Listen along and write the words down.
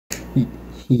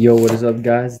Yo, what is up,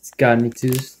 guys? It's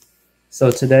GodMeTwo's. So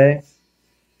today,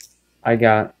 I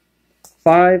got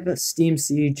 5 Steam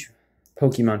Siege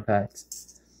Pokemon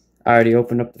packs. I already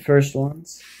opened up the first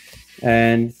ones,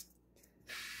 and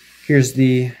here's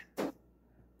the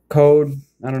code.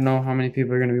 I don't know how many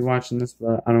people are going to be watching this,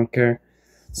 but I don't care.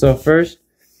 So first,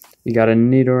 we got a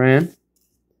Nidoran,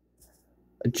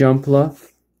 a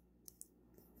Jumpluff,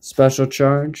 Special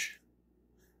Charge,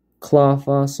 Claw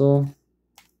Fossil,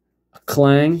 a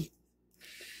Clang,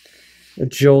 a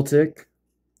Joltik,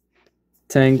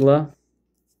 Tangela,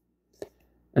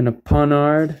 and a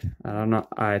Punard. I don't know.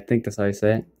 I think that's how you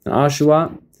say it. An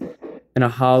Oshawott, and a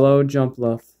Hollow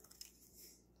Jumpluff.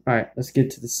 Alright, let's get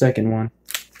to the second one.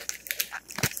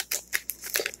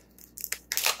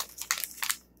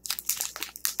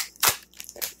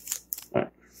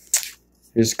 Alright.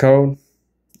 Here's the code.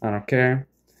 I don't care.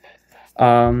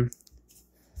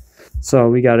 So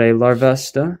we got a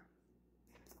Larvesta,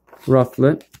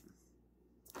 Rufflet,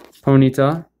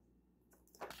 Ponyta,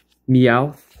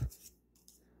 Meowth,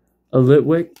 a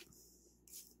Litwick,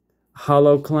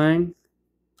 Hollow Clang,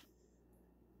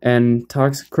 and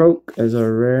Toxicroak as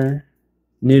a rare,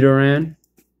 Nidoran,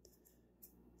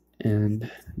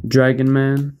 and Dragon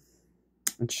Man,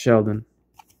 and Sheldon.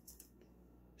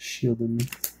 Sheldon.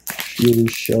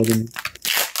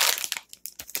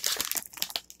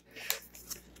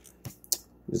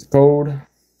 Here's the code.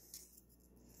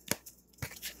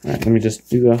 Alright, let me just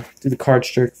do the card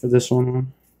trick for this one.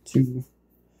 1, 2,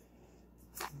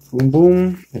 boom,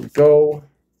 boom. There we go.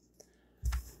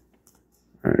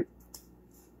 Alright.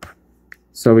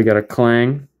 So we got a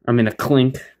Clink,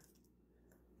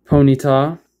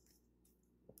 Ponyta,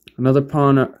 another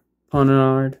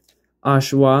Ponard,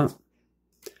 Oshawott,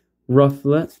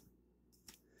 Rufflet,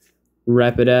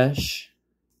 Rapidash,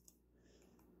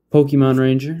 Pokemon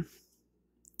Ranger,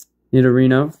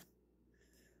 Nidorino.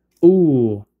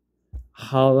 Ooh,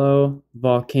 Hollow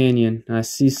Volcanion. I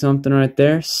see something right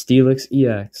there. Steelix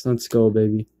EX. Let's go,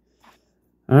 baby.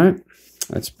 Alright,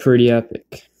 that's pretty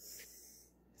epic.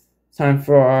 Time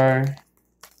for our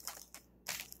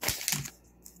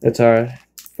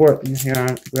fourth. We are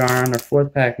on our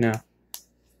 4th pack now.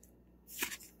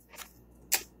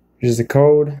 Here's the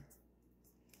code.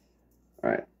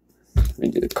 Alright, let me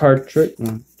do the card trick.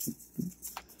 1, 2,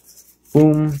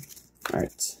 boom.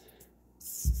 Alright.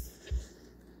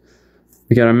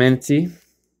 We got a Manatee,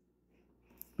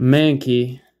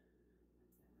 Mankey,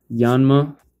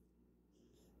 Yanma,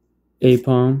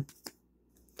 Aipom,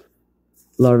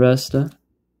 Larvesta,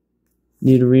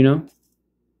 Nidorino,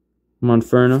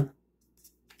 Monferno,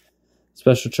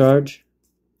 Special Charge,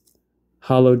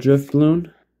 Hollow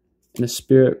Drifloon, and a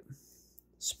Spirit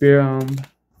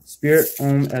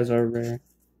as our rare.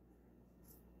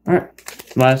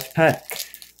 Alright, last pack.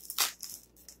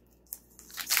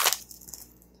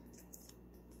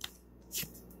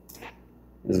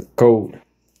 Is gold.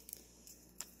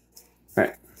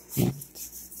 Alright. I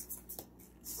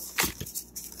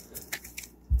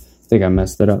think I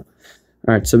messed it up.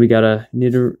 Alright, so we got a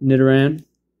Nidoran,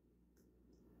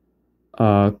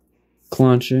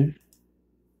 Clauncher,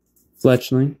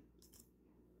 Fletchling,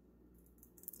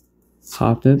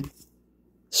 Hoppip,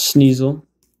 Sneasel,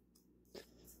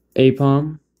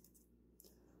 Aipom,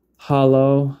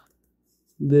 Hollow,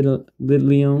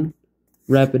 Littleon,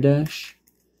 Rapidash,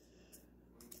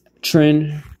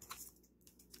 Trin,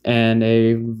 and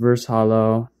a reverse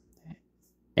hollow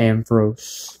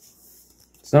Ampharos.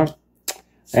 So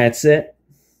that's it.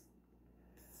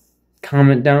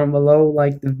 Comment down below,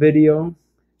 like the video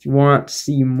if you want to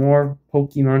see more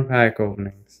Pokemon pack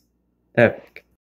openings. Epic.